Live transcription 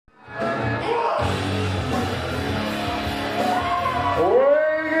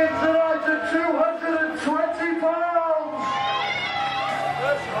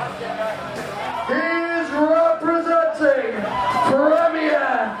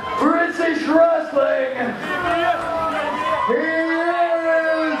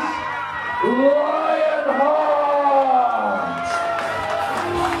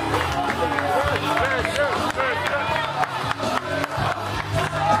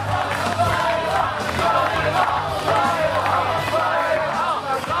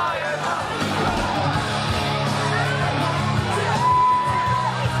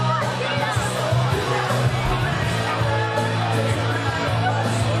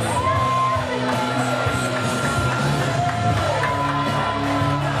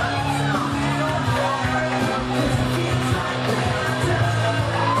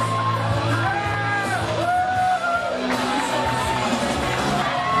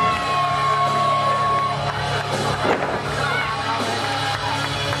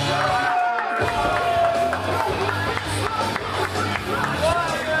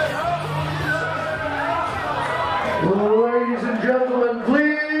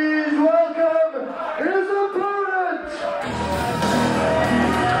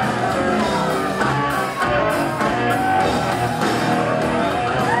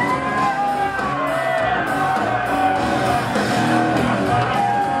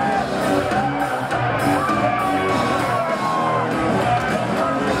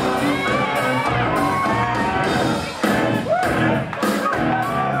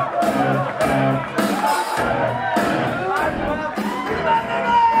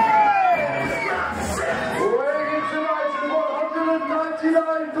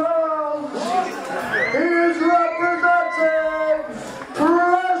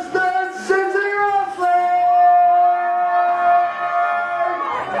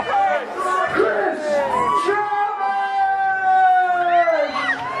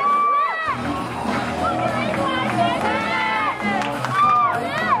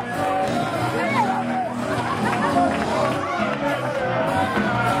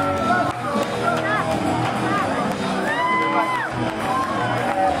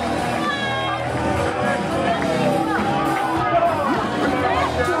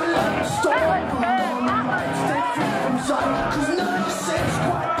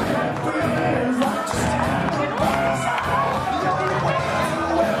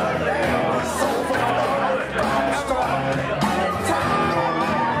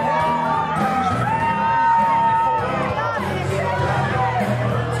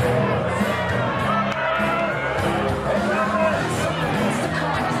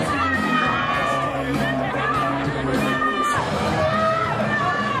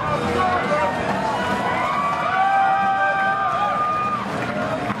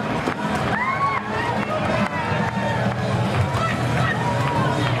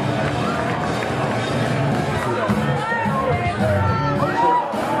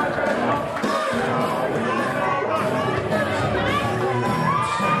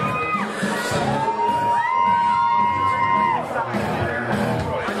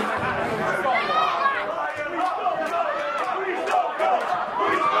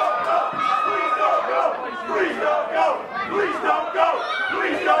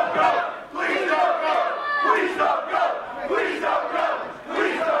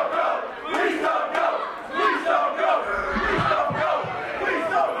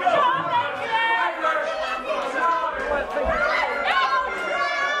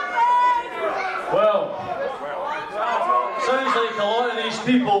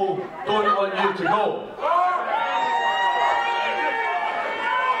people don't want you to go.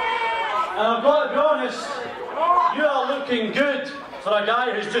 And I've got to be honest, you are looking good for a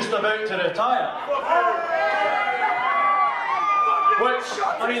guy who's just about to retire. Which,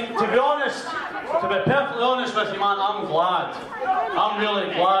 I mean, to be honest, to be perfectly honest with you, man, I'm glad. I'm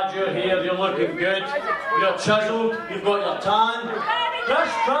really glad you're here, you're looking good, you're chiseled, you've got your tan.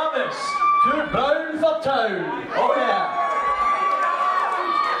 Kris Travis, too brown for town. Oh yeah.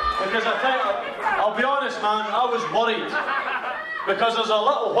 Because I think, I'll be honest, man, I was worried. Because there's a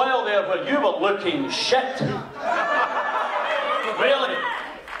little while there where you were looking shit. Really?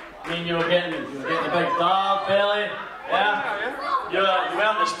 I mean, you were getting the big dab belly, yeah? You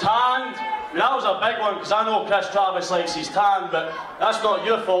weren't as tanned. I mean, that was a big one, because I know Kris Travis likes his tan, but that's not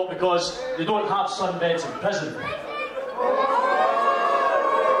your fault, because they don't have sunbeds in prison.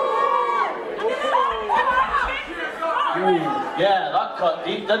 Ooh, yeah, that cut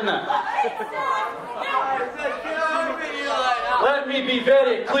deep, didn't it? Let me be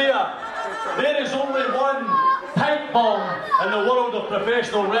very clear. There is only one pipe bomb in the world of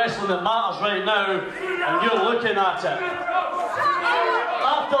professional wrestling that matters right now, and you're looking at it.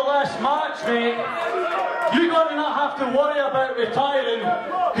 After this match, mate, you're going to not have to worry about retiring,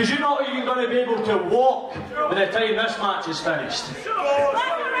 because you're not even going to be able to walk by the time this match is finished.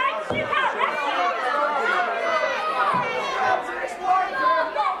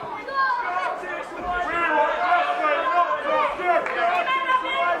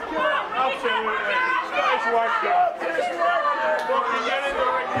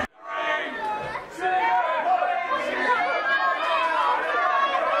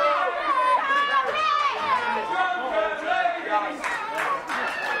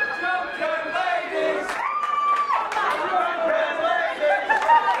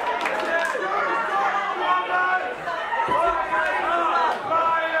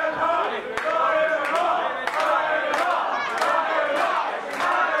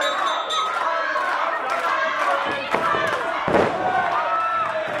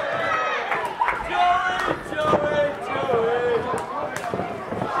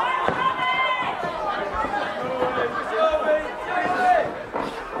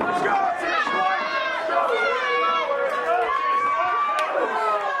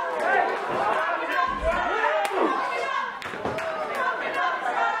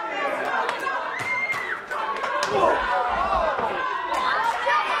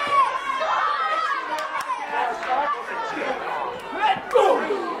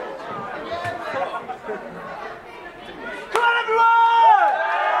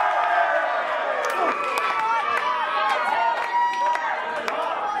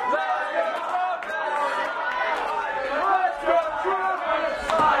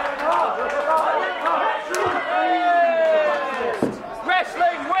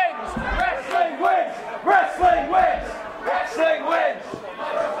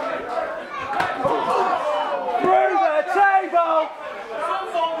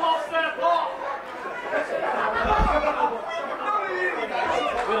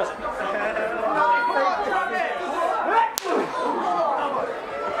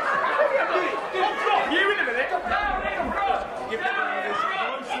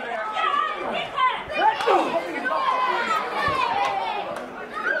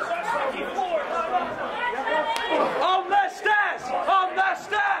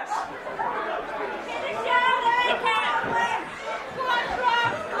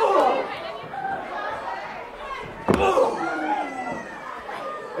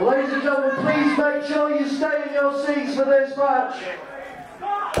 Ladies and gentlemen, please make sure you stay in your seats for this match.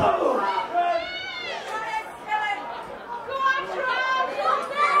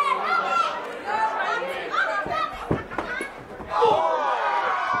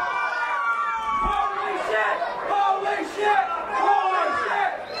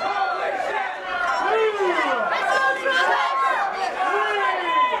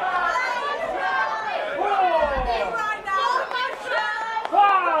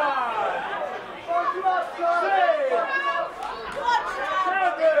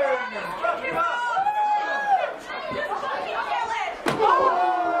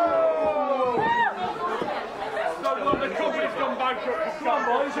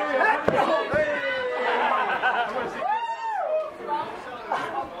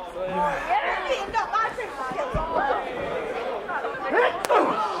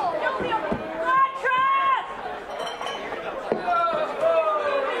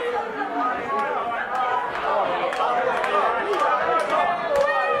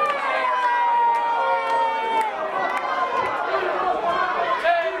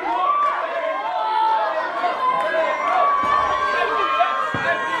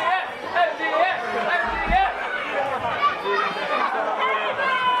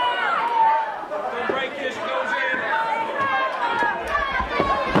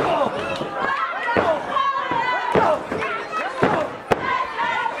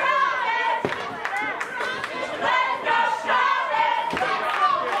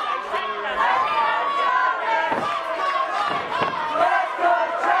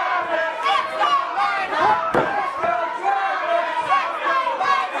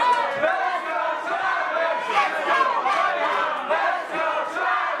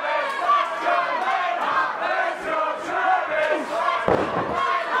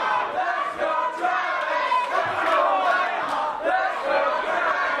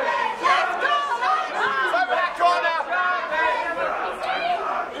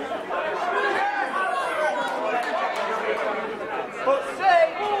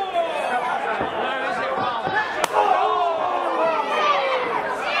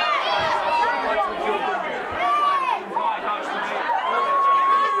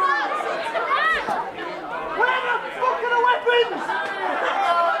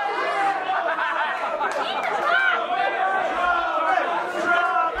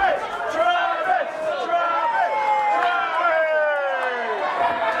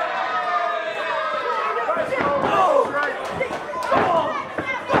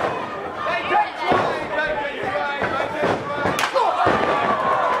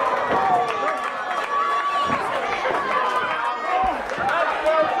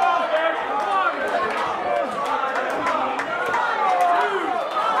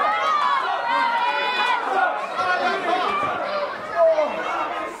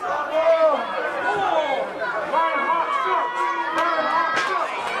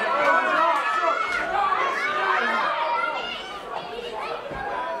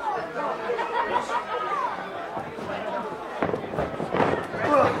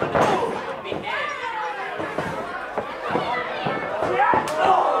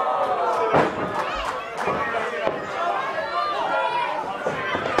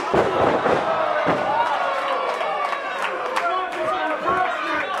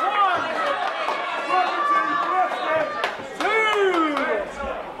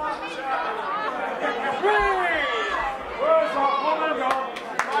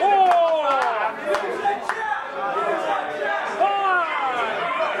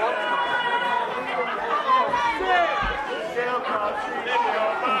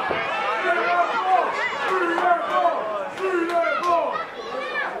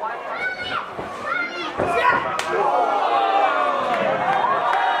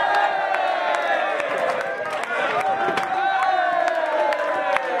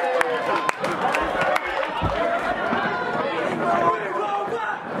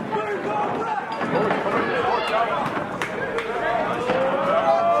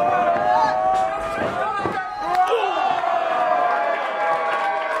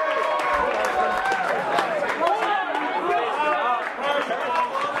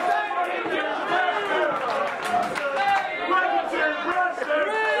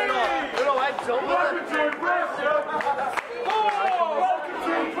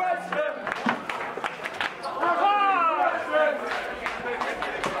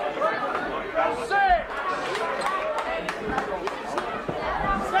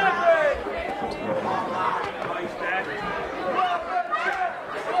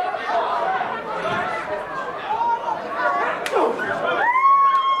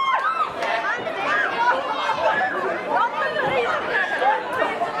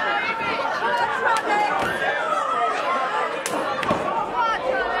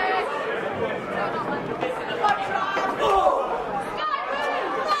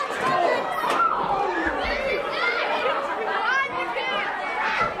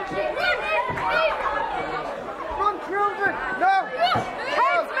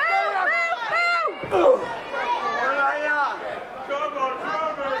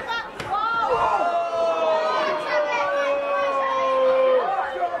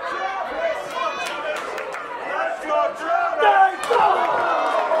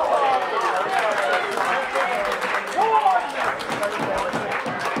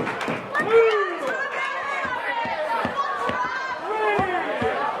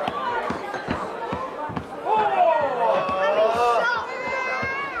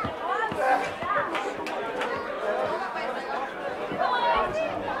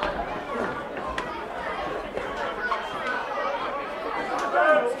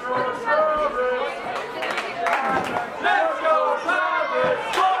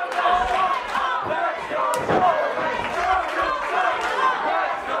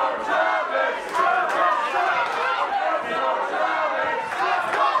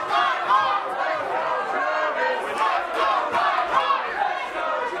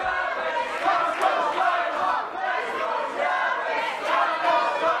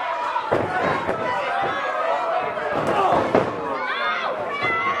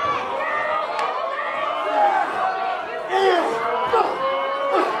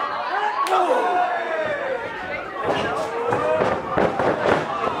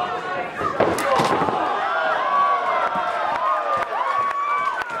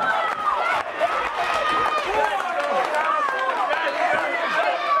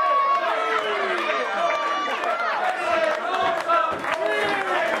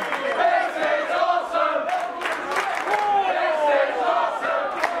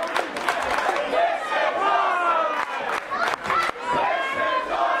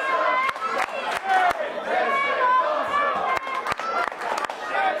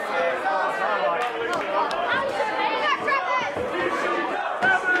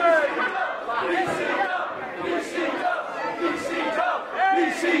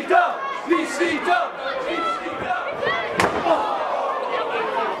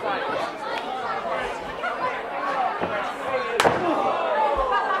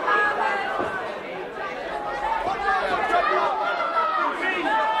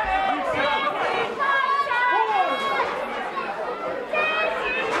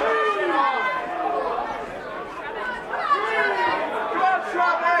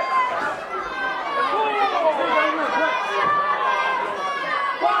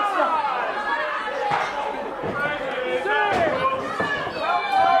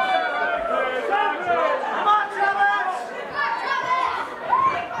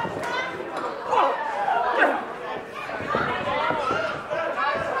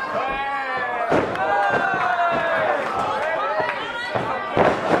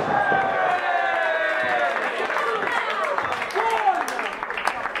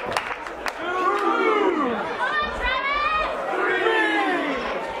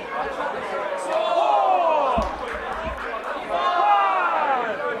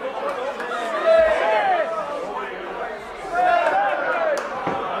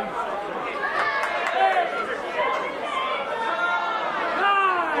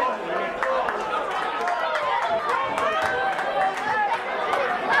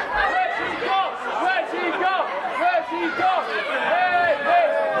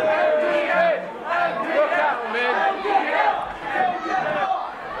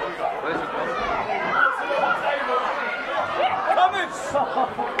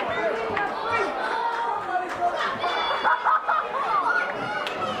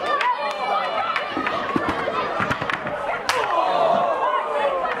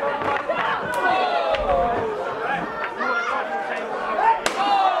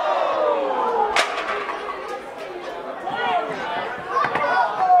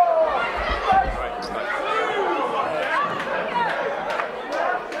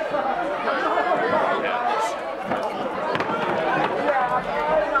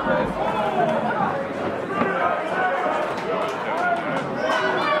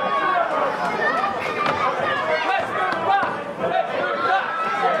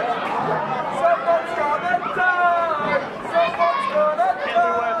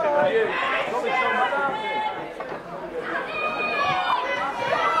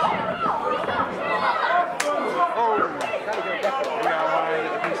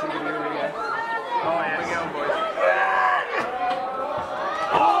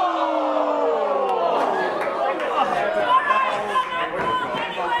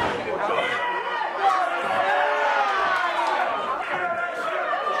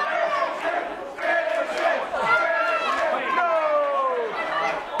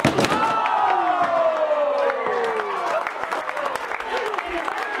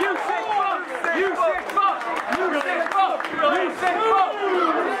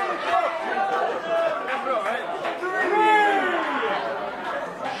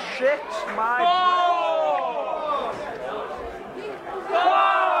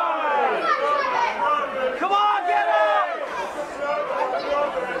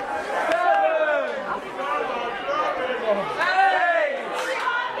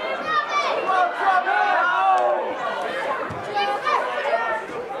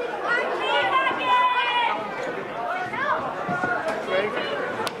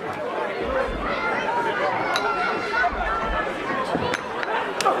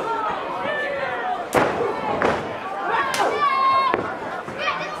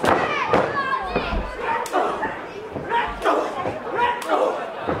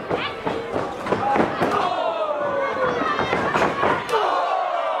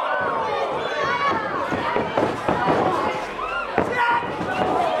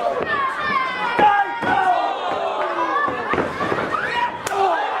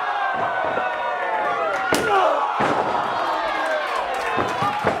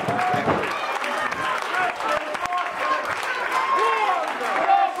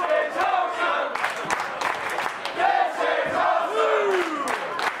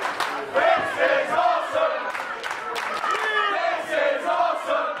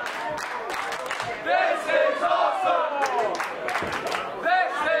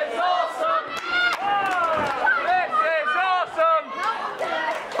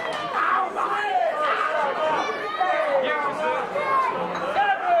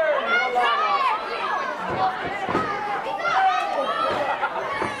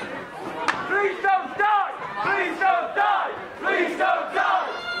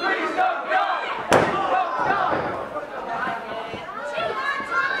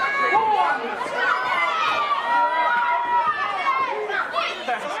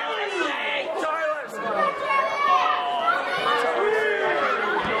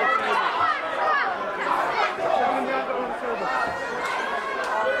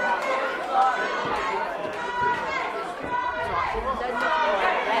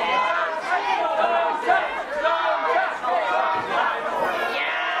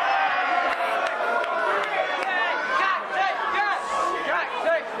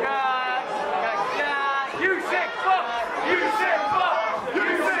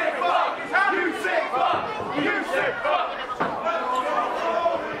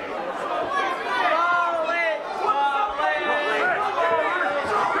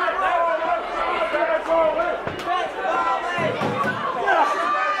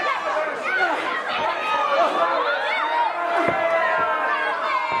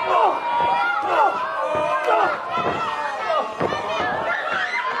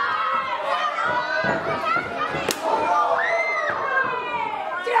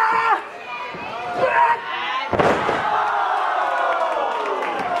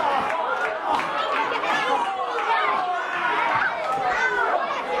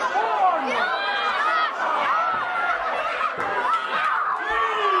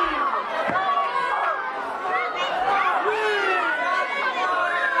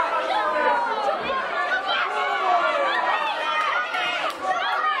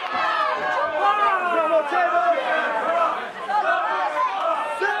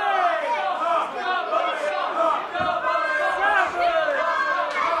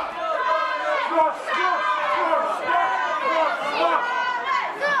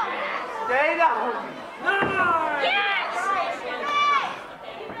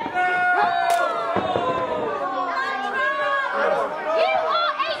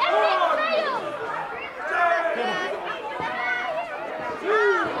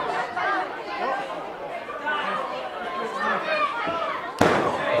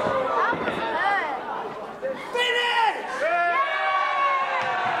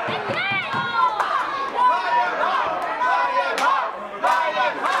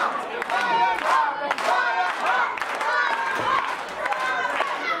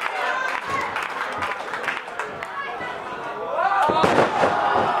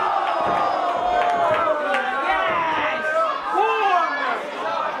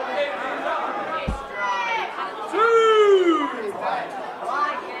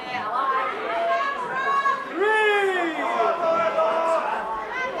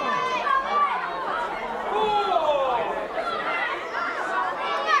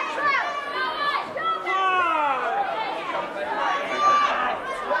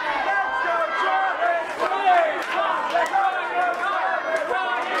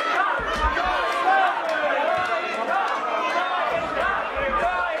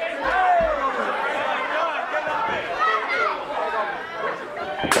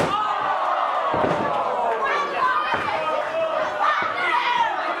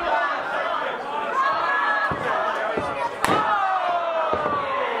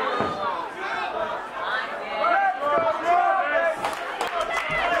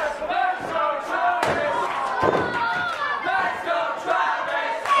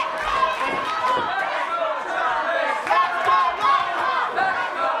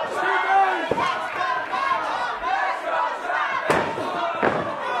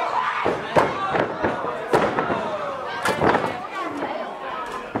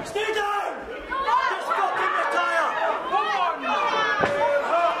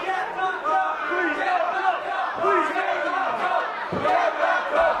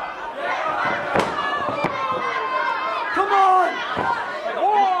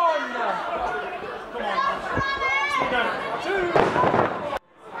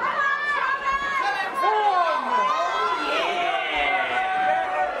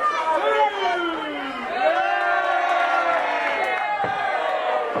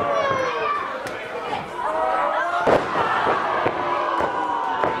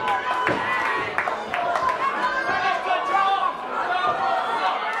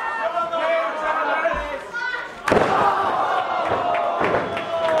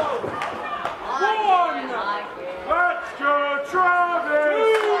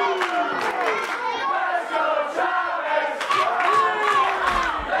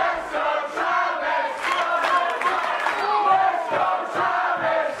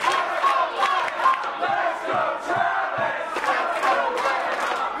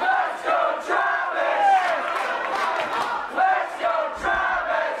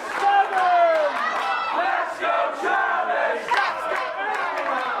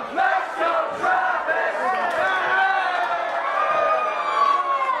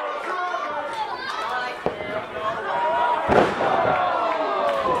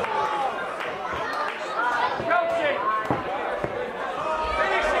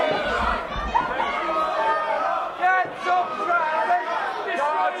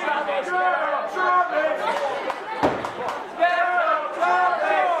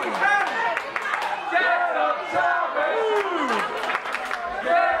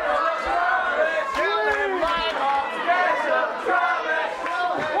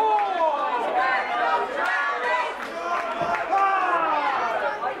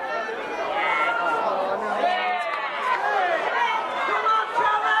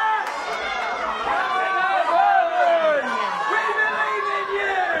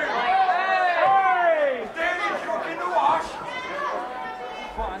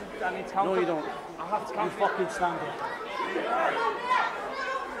 No, you don't. I have to. You fucking stand up.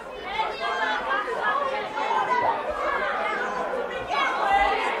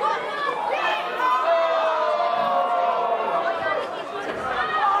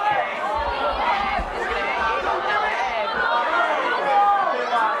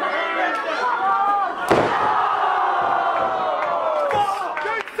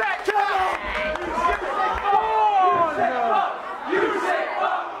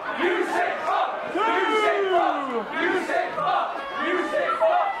 You say fuck!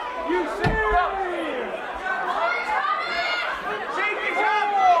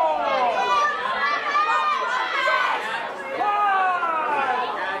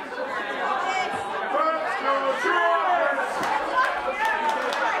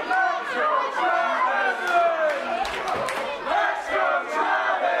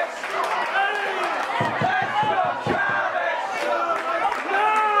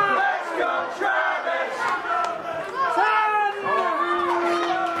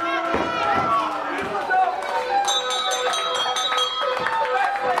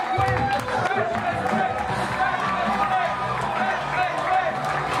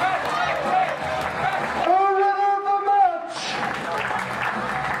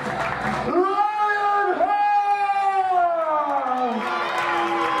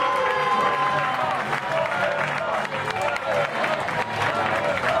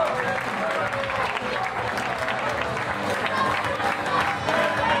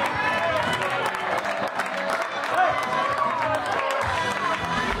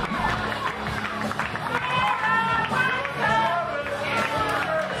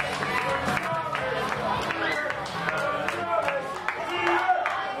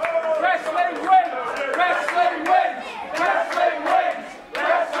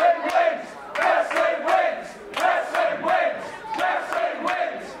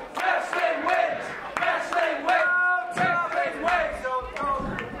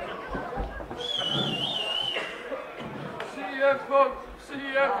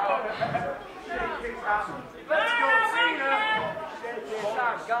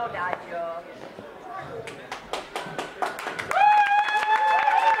 Go, Dad, Joe.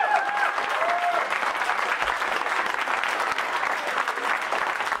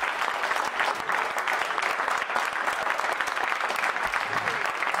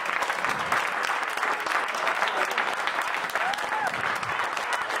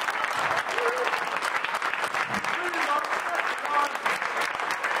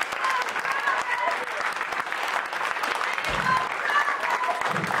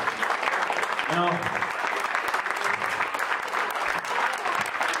 You know,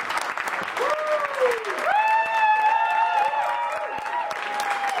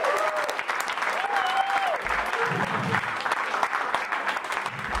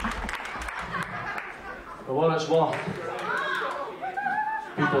 for what it's worth,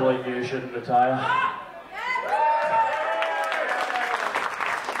 people like you shouldn't retire.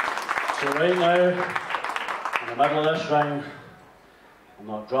 So right now, in the middle of this round, I'm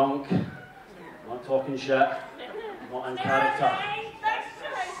not drunk, I'm not talking shit, I'm not in character.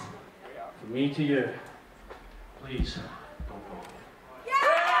 From me to you, please don't go.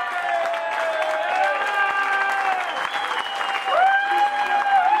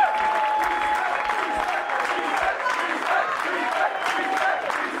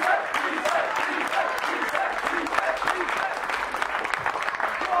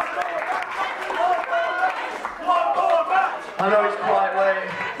 I know it's quite late.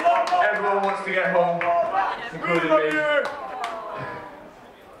 Everyone wants to get home, including me.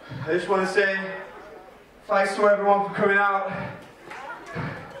 I just want to say thanks to everyone for coming out.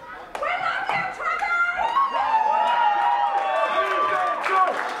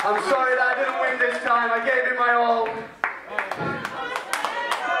 I'm sorry that I didn't win this time. I gave it my all.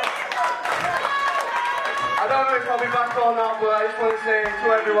 I don't know if I'll be back or not, but I just want to say to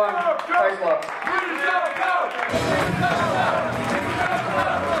everyone, thanks a lot.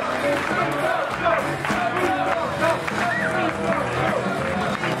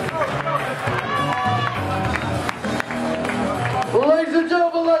 Ladies and gentlemen.